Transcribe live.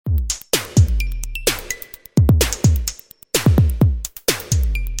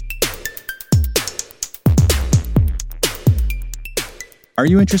Are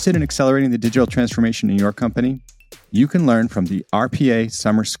you interested in accelerating the digital transformation in your company? You can learn from the RPA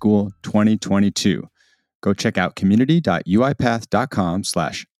Summer School 2022. Go check out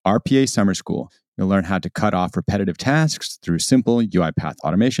community.uipath.com/RPA Summer School. You'll learn how to cut off repetitive tasks through simple UiPath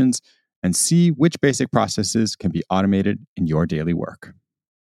automations and see which basic processes can be automated in your daily work.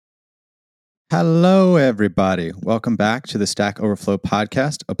 Hello, everybody. Welcome back to the Stack Overflow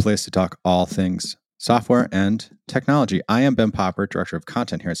podcast, a place to talk all things software and technology. I am Ben Popper, Director of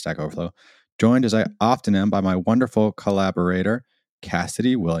Content here at Stack Overflow, joined as I often am by my wonderful collaborator,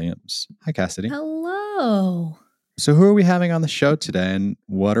 Cassidy Williams. Hi, Cassidy. Hello. So who are we having on the show today, and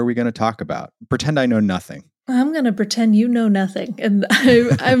what are we going to talk about? Pretend I know nothing. I'm going to pretend you know nothing. And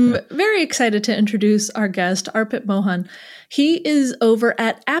I'm very excited to introduce our guest, Arpit Mohan. He is over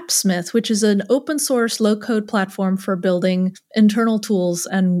at AppSmith, which is an open source low-code platform for building internal tools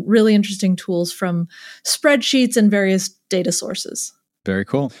and really interesting tools from spreadsheets and various data sources. Very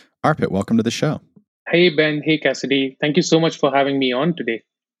cool. Arpit, welcome to the show. Hey, Ben. Hey, Cassidy. Thank you so much for having me on today.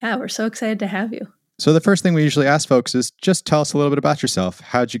 Yeah, we're so excited to have you. So the first thing we usually ask folks is just tell us a little bit about yourself.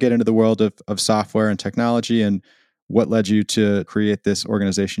 How'd you get into the world of software and technology, and what led you to create this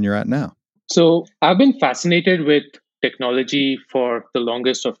organization you're at now? So I've been fascinated with technology for the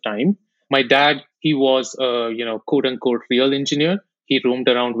longest of time. My dad, he was a, quote unquote, real engineer. He roamed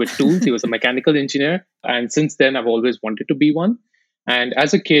around with tools. He was a mechanical engineer. And since then, I've always wanted to be one. And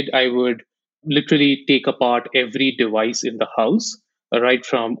as a kid, I would literally take apart every device in the house. Right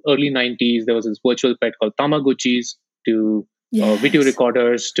from early 90s, there was this virtual pet called Tamagotchis to video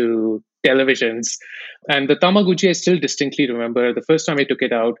recorders to televisions. And the Tamagotchi, I still distinctly remember the first time I took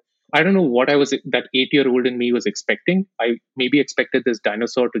it out. I don't know what that 8-year-old in me was expecting. I maybe expected this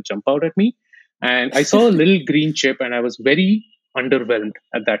dinosaur to jump out at me. And I saw a little green chip, and I was very underwhelmed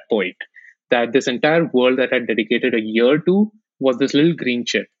at that point that this entire world that I had dedicated a year to was this little green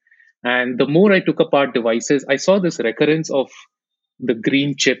chip. And the more I took apart devices, I saw this recurrence of the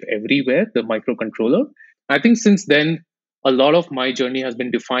green chip everywhere, the microcontroller. I think since then, a lot of my journey has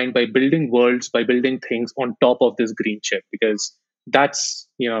been defined by building worlds, by building things on top of this green chip, because that's,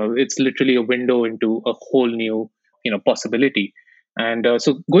 it's literally a window into a whole new, possibility. And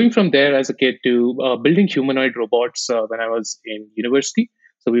so going from there as a kid to building humanoid robots when I was in university.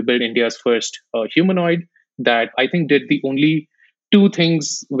 So we built India's first humanoid that I think did the only two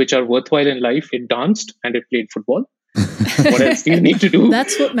things which are worthwhile in life. It danced and it played football. What else do you need to do?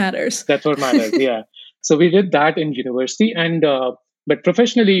 That's what matters. That's what matters, yeah. So we did that in university. And but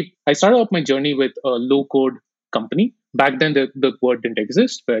professionally, I started off my journey with a low-code company. Back then, the word didn't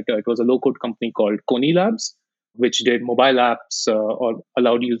exist, but it was a low-code company called Kony Labs, which did mobile apps or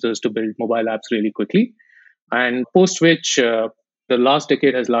allowed users to build mobile apps really quickly. And post which, the last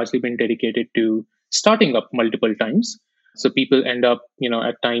decade has largely been dedicated to starting up multiple times. So people end up,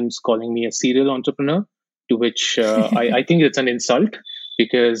 at times calling me a serial entrepreneur, to which I think it's an insult,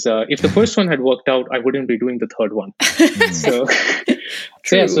 because if the first one had worked out, I wouldn't be doing the third one. So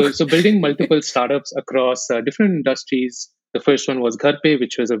building multiple startups across different industries. The first one was GharPe,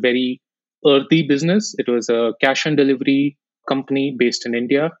 which was a very earthy business. It was a cash and delivery company based in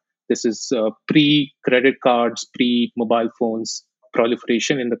India. This is pre-credit cards, pre-mobile phones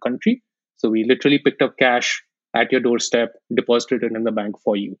proliferation in the country. So we literally picked up cash at your doorstep, deposited it in the bank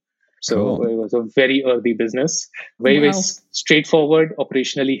for you. So cool. It was a very early business, very straightforward,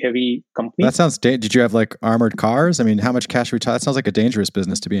 operationally heavy company. That sounds, did you have like armored cars? I mean, how much cash that sounds like a dangerous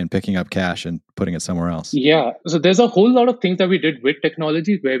business to be in, picking up cash and putting it somewhere else. Yeah. So there's a whole lot of things that we did with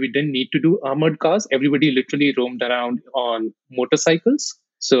technology where we didn't need to do armored cars. Everybody literally roamed around on motorcycles.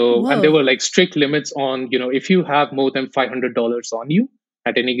 So, and there were like strict limits on, if you have more than $500 on you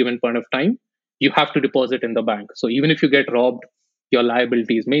at any given point of time, you have to deposit in the bank. So even if you get robbed, your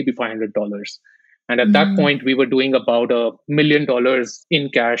liabilities may be $500. And at that point, we were doing about $1 million in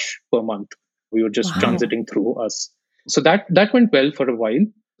cash per month. We were just transiting through us. So that went well for a while.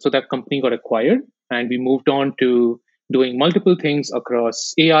 So that company got acquired, and we moved on to doing multiple things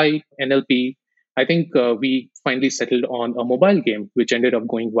across AI, NLP. I think we finally settled on a mobile game, which ended up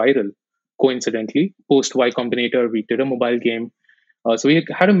going viral. Coincidentally, post Y Combinator, we did a mobile game. So we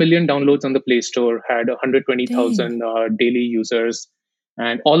had 1 million downloads on the Play Store, had 120,000 daily users.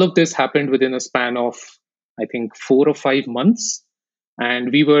 And all of this happened within a span of, I think, 4 or 5 months.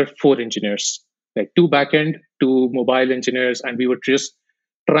 And we were 4 engineers, like 2 backend, 2 mobile engineers, and we were just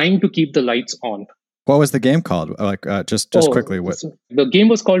trying to keep the lights on. What was the game called? Like, just quickly. What? So the game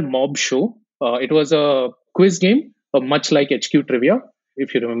was called Mob Show. It was a quiz game, much like HQ Trivia,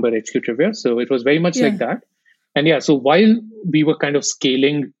 if you remember HQ Trivia. So it was very much like that. And so while we were kind of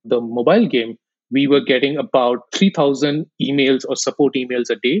scaling the mobile game, we were getting about 3,000 emails or support emails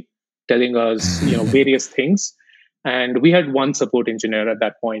a day telling us, various things. And we had one support engineer at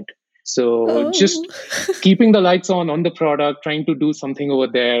that point. So just keeping the lights on the product, trying to do something over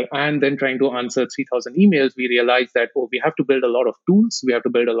there, and then trying to answer 3,000 emails, we realized that, we have to build a lot of tools. We have to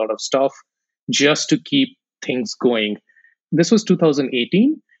build a lot of stuff just to keep things going. This was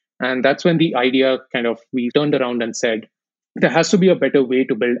 2018. And that's when the idea we turned around and said, there has to be a better way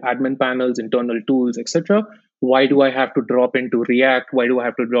to build admin panels, internal tools, etc. Why do I have to drop into React? Why do I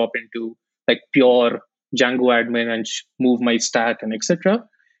have to drop into like pure Django admin and move my stack and etc.?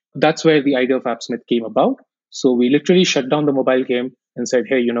 That's where the idea of AppSmith came about. So we literally shut down the mobile game and said,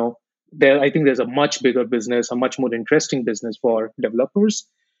 hey, I think there's a much bigger business, a much more interesting business for developers.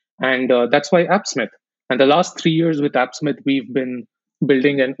 And that's why AppSmith. And the last 3 years with AppSmith, we've been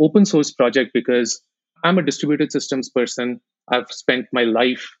building an open source project because I'm a distributed systems person. I've spent my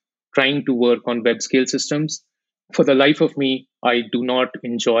life trying to work on web scale systems. For the life of me, I do not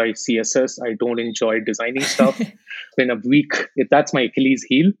enjoy CSS. I don't enjoy designing stuff. In a week, that's my Achilles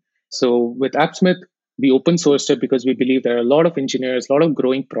heel. So with AppSmith, we open sourced it because we believe there are a lot of engineers, a lot of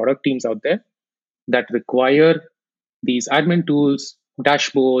growing product teams out there that require these admin tools,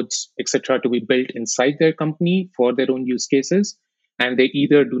 dashboards, etc., to be built inside their company for their own use cases. And they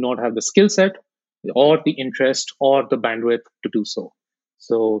either do not have the skill set or the interest or the bandwidth to do so.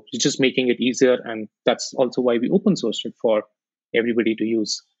 So it's just making it easier. And that's also why we open sourced it for everybody to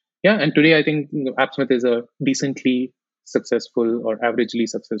use. Yeah. And today, I think AppSmith is a decently successful or averagely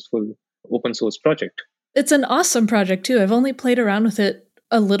successful open source project. It's an awesome project too. I've only played around with it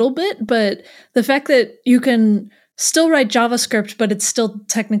a little bit, but the fact that you can still write JavaScript, but it's still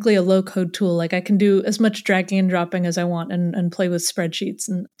technically a low-code tool. Like I can do as much dragging and dropping as I want and play with spreadsheets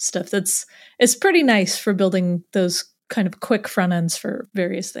and stuff. It's pretty nice for building those kind of quick front ends for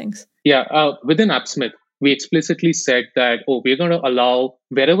various things. Yeah, within AppSmith, we explicitly said that, we're going to allow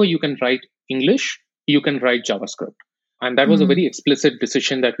wherever you can write English, you can write JavaScript. And that was a very explicit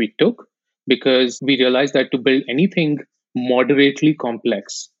decision that we took because we realized that to build anything moderately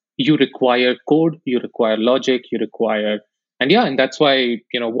complex, you require code, you require logic, and that's why,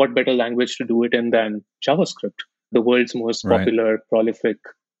 what better language to do it in than JavaScript, the world's most popular, prolific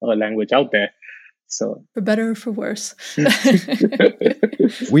language out there. So for better or for worse.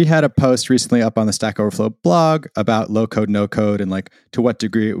 We had a post recently up on the Stack Overflow blog about low code, no code, and like to what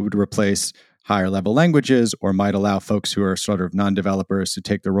degree it would replace higher level languages or might allow folks who are sort of non-developers to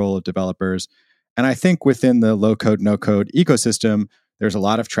take the role of developers. And I think within the low code, no code ecosystem, there's a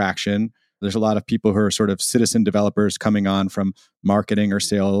lot of traction. There's a lot of people who are sort of citizen developers coming on from marketing or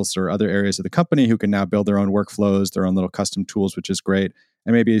sales or other areas of the company who can now build their own workflows, their own little custom tools, which is great.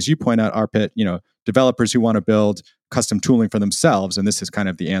 And maybe as you point out, Arpit, developers who want to build custom tooling for themselves. And this is kind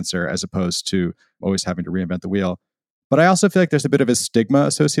of the answer as opposed to always having to reinvent the wheel. But I also feel like there's a bit of a stigma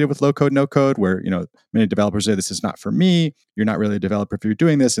associated with low code, no code, where many developers say this is not for me. You're not really a developer if you're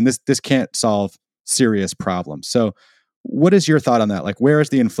doing this, and this can't solve serious problems. So, what is your thought on that? Like, where is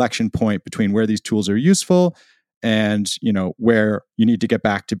the inflection point between where these tools are useful and where you need to get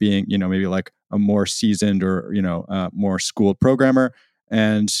back to being maybe like a more seasoned or more schooled programmer?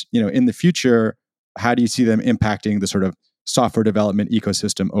 And in the future, how do you see them impacting the sort of software development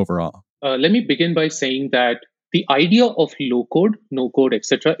ecosystem overall? Let me begin by saying that the idea of low code, no code,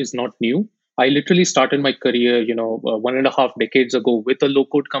 etc., is not new. I literally started my career, 1.5 decades ago with a low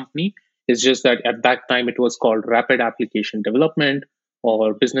code company. It's just that at that time it was called rapid application development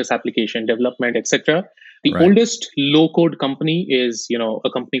or business application development, etc. The oldest low code company is, a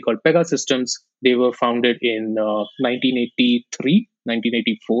company called Pegasystems. They were founded in 1983,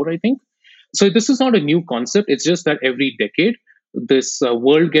 1984, I think. So this is not a new concept. It's just that every decade, this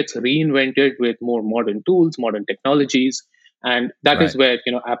world gets reinvented with more modern tools, modern technologies. And that is where,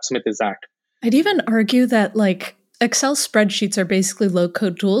 AppSmith is at. I'd even argue that like Excel spreadsheets are basically low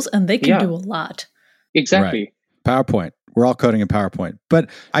code tools and they can do a lot. Exactly. Right. PowerPoint. We're all coding in PowerPoint. But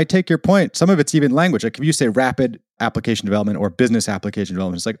I take your point. Some of it's even language. Like if you say rapid application development or business application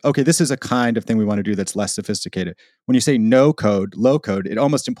development, it's like, okay, this is a kind of thing we want to do that's less sophisticated. When you say no code, low code, it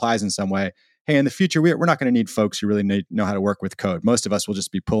almost implies in some way, hey, in the future, we're not going to need folks who really know how to work with code. Most of us will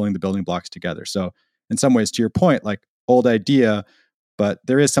just be pulling the building blocks together. So in some ways, to your point, like old idea, but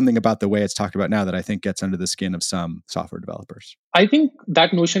there is something about the way it's talked about now that I think gets under the skin of some software developers. I think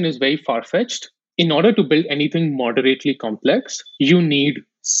that notion is very far-fetched. In order to build anything moderately complex, you need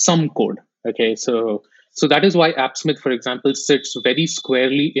some code. Okay, so that is why AppSmith, for example, sits very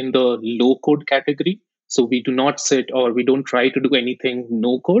squarely in the low code category. So we do not sit or we don't try to do anything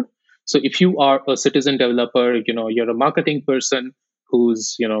no code. So if you are a citizen developer, you're a marketing person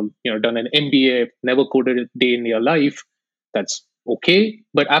who's done an MBA, never coded a day in your life, that's okay.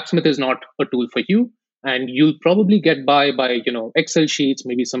 But AppSmith is not a tool for you, and you'll probably get by Excel sheets,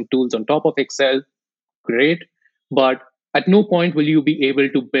 maybe some tools on top of Excel. Great, but at no point will you be able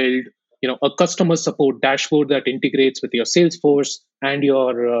to build a customer support dashboard that integrates with your Salesforce and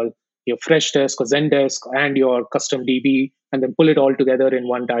your Freshdesk or Zendesk and your custom DB, and then pull it all together in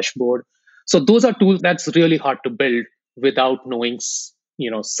one dashboard. So those are tools that's really hard to build without knowing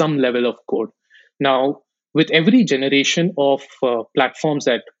some level of code. Now, with every generation of platforms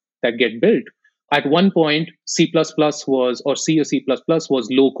that get built, at one point C++ was, or C or C++ was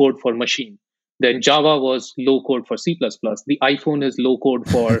low code for machine. Then Java was low code for C++. The iPhone is low code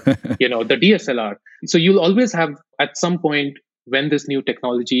for the DSLR. So you'll always have, at some point, when this new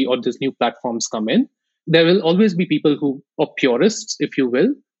technology or this new platforms come in, there will always be people who are purists, if you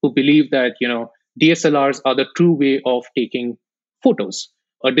will, who believe that DSLRs are the true way of taking photos.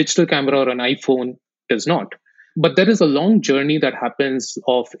 A digital camera or an iPhone does not. But there is a long journey that happens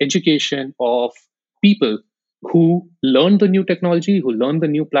of education of people who learn the new technology, who learn the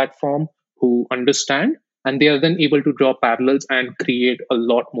new platform, who understand, and they are then able to draw parallels and create a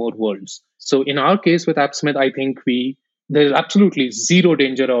lot more worlds. So in our case with AppSmith, I think there's absolutely zero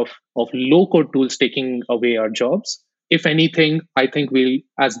danger of low code tools taking away our jobs. If anything, I think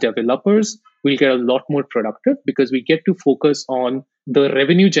as developers, we'll get a lot more productive because we get to focus on the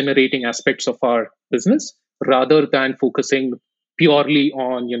revenue generating aspects of our business rather than focusing purely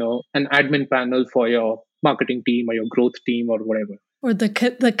on, an admin panel for your marketing team or your growth team or whatever. Or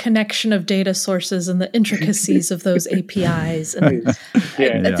the connection of data sources and the intricacies of those APIs. And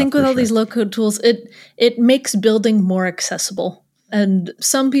I think with all these low-code tools, it makes building more accessible. And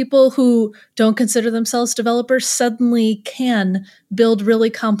some people who don't consider themselves developers suddenly can build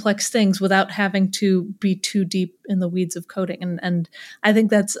really complex things without having to be too deep in the weeds of coding. And I think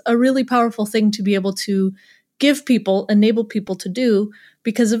that's a really powerful thing to be able to enable people to do,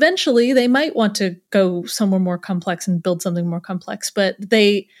 because eventually they might want to go somewhere more complex and build something more complex, but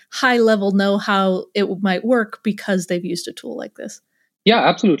they high level know how it might work because they've used a tool like this. Yeah,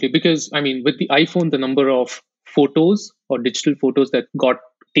 absolutely. Because with the iPhone, the number of photos or digital photos that got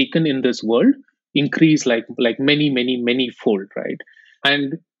taken in this world increased like many fold, right?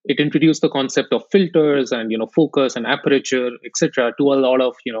 And it introduced the concept of filters and focus and aperture, etc., to a lot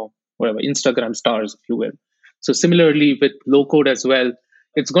of whatever Instagram stars, if you will. So similarly with low code as well,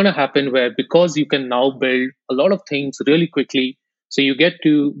 it's going to happen where, because you can now build a lot of things really quickly, so you get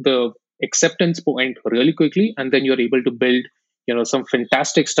to the acceptance point really quickly, and then you're able to build some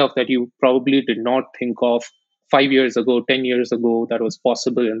fantastic stuff that you probably did not think of 5 years ago, 10 years ago, that was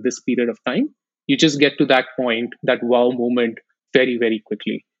possible in this period of time. You just get to that point, that wow moment, very, very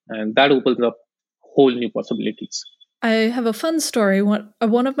quickly. And that opens up whole new possibilities. I have a fun story. One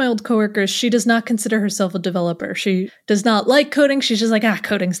of my old coworkers, she does not consider herself a developer. She does not like coding. She's just like,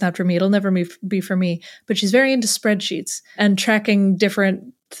 coding's not for me. It'll never be for me. But she's very into spreadsheets and tracking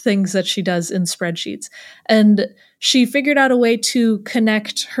different things that she does in spreadsheets. And she figured out a way to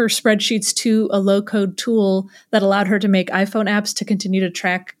connect her spreadsheets to a low-code tool that allowed her to make iPhone apps to continue to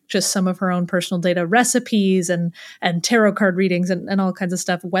track just some of her own personal data, recipes and tarot card readings and all kinds of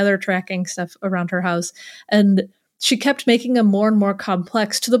stuff, weather tracking stuff around her house. And she kept making them more and more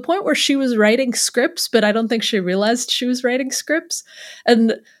complex to the point where she was writing scripts, but I don't think she realized she was writing scripts.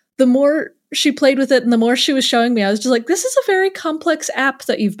 And the more she played with it and the more she was showing me, I was just like, this is a very complex app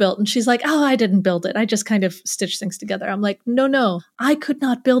that you've built. And she's like, I didn't build it. I just kind of stitched things together. I'm like, no, I could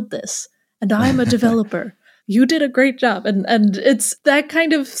not build this. And I'm a developer. You did a great job. And it's that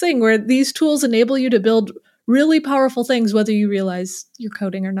kind of thing where these tools enable you to build really powerful things, whether you realize you're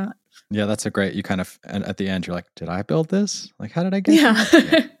coding or not. Yeah, that's a great, and at the end, you're like, did I build this? Like, how did I get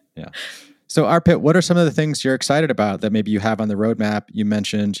here? Yeah. So Arpit, what are some of the things you're excited about that maybe you have on the roadmap? You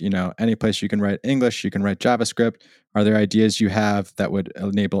mentioned, any place you can write English, you can write JavaScript. Are there ideas you have that would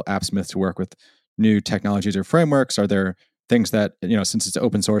enable AppSmith to work with new technologies or frameworks? Are there things that, since it's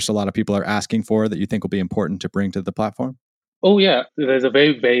open source, a lot of people are asking for that you think will be important to bring to the platform? Oh, yeah. There's a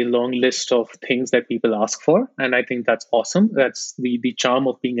very, very long list of things that people ask for. And I think that's awesome. That's the charm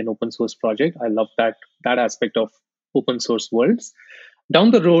of being an open source project. I love that aspect of open source worlds.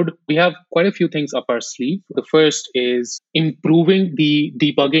 Down the road, we have quite a few things up our sleeve. The first is improving the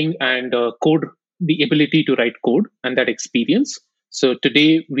debugging and the ability to write code and that experience. So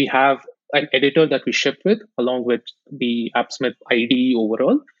today we have an editor that we ship with, along with the AppSmith IDE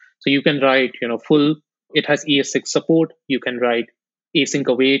overall. So you can write, it has ES6 support. You can write async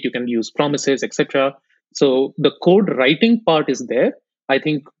await. You can use promises, etc. So the code writing part is there. I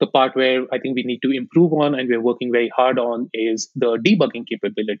think the part where I think we need to improve on and we're working very hard on is the debugging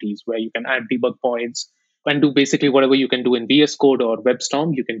capabilities, where you can add debug points and do basically whatever you can do in VS Code or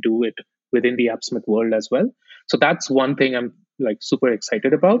WebStorm, you can do it within the AppSmith world as well. So that's one thing I'm like super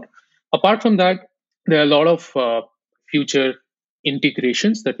excited about. Apart from that, there are a lot of future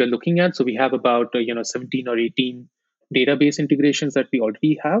integrations that we're looking at. So we have about 17 or 18 database integrations that we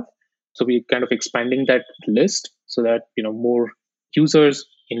already have. So we're kind of expanding that list so that more users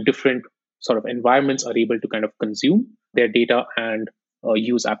in different sort of environments are able to kind of consume their data and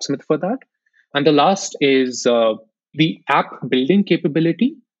use AppSmith for that. And the last is the app building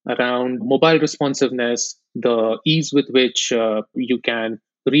capability around mobile responsiveness, the ease with which you can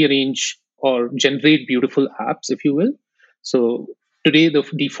rearrange or generate beautiful apps, if you will. So today, the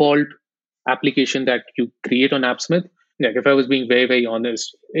default application that you create on AppSmith, like if I was being very, very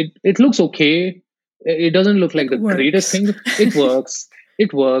honest, it looks okay. It doesn't look like the greatest thing. It works.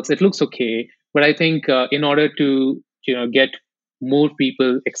 It works. It looks okay. But I think in order to get more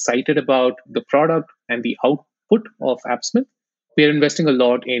people excited about the product and the output of AppSmith, we are investing a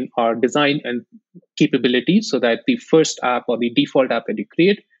lot in our design and capabilities so that the first app or the default app that you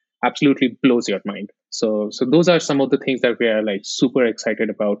create absolutely blows your mind. So those are some of the things that we are like super excited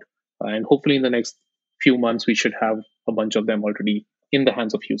about. And hopefully in the next few months, we should have a bunch of them already in the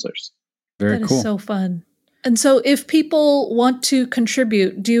hands of users. Very cool. That is so fun. And so if people want to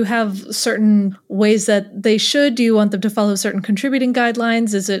contribute, do you have certain ways that they should? Do you want them to follow certain contributing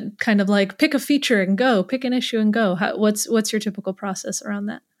guidelines? Is it kind of like pick a feature and go, pick an issue and go? What's your typical process around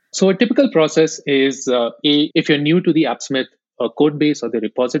that? So a typical process is if you're new to the AppSmith code base or the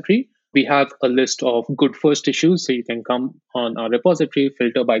repository, we have a list of good first issues. So you can come on our repository,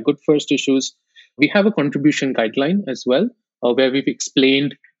 filter by good first issues. We have a contribution guideline as well, where we've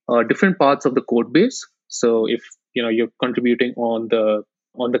explained different parts of the code base. So if you're contributing on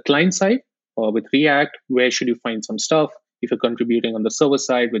the client side or with React, where should you find some stuff? If you're contributing on the server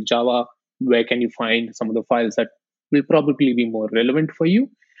side with Java, where can you find some of the files that will probably be more relevant for you?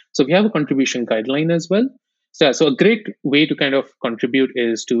 So we have a contribution guideline as well. So a great way to kind of contribute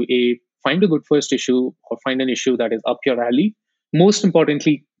is to find a good first issue or find an issue that is up your alley. Most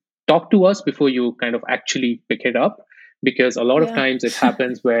importantly, talk to us before you kind of actually pick it up. Because a lot of times it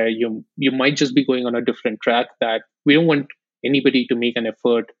happens where you might just be going on a different track that we don't want anybody to make an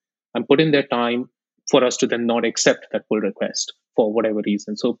effort and put in their time for us to then not accept that pull request for whatever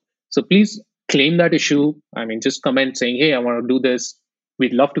reason. So please claim that issue. I mean, just comment saying, hey, I want to do this.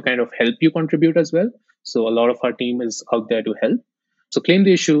 We'd love to kind of help you contribute as well. So a lot of our team is out there to help. So claim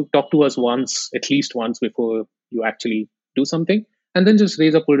the issue, talk to us at least once before you actually do something, and then just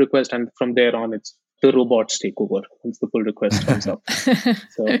raise a pull request. And from there on, it's the robots take over once the pull request comes up.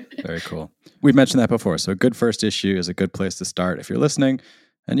 So very cool. We've mentioned that before. So a good first issue is a good place to start if you're listening.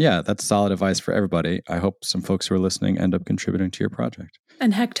 And yeah, that's solid advice for everybody. I hope some folks who are listening end up contributing to your project.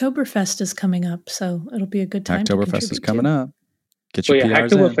 And Hacktoberfest is coming up, so it'll be a good time. Hacktoberfest is coming up. Get your PRs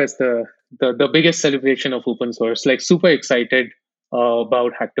Hacktoberfest, the biggest celebration of open source. Like super excited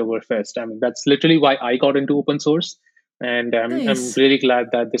about Hacktoberfest. I mean, that's literally why I got into open source. And I'm really glad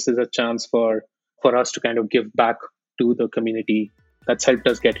that this is a chance for us to kind of give back to the community that's helped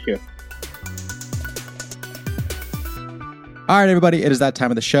us get here. All right, everybody, it is that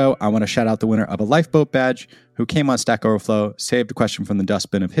time of the show. I want to shout out the winner of a Lifeboat badge who came on Stack Overflow, saved a question from the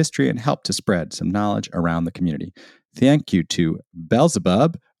dustbin of history, and helped to spread some knowledge around the community. Thank you to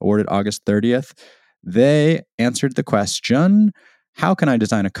Belzebub, awarded August 30th. They answered the question, how can I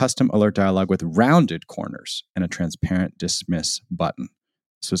design a custom alert dialog with rounded corners and a transparent dismiss button?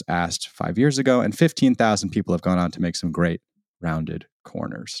 This was asked 5 years ago, and 15,000 people have gone on to make some great rounded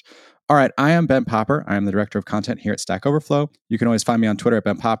corners. All right, I am Ben Popper. I am the Director of Content here at Stack Overflow. You can always find me on Twitter at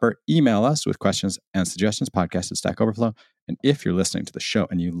Ben Popper. Email us with questions and suggestions, podcast at Stack Overflow. And if you're listening to the show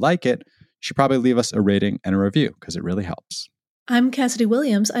and you like it, you should probably leave us a rating and a review because it really helps. I'm Cassidy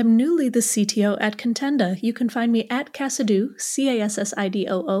Williams. I'm newly the CTO at Contenda. You can find me at Cassidoo,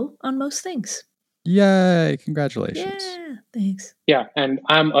 Cassidoo, on most things. Yay, congratulations. Yeah, thanks. Yeah, and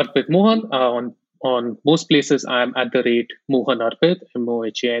I'm Arpit Mohan. On most places, I'm at the rate Mohan Arpit,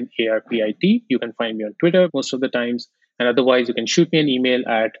 MohanArpit. You can find me on Twitter most of the times. And otherwise, you can shoot me an email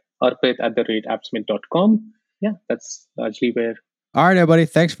at arpit@appsmith.com. Yeah, that's largely where. All right, everybody.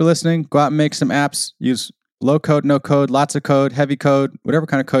 Thanks for listening. Go out and make some apps. Use low code, no code, lots of code, heavy code, whatever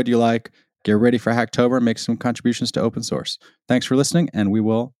kind of code you like. Get ready for Hacktober and make some contributions to open source. Thanks for listening, and we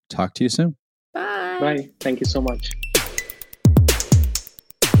will talk to you soon. Bye. Bye. Thank you so much.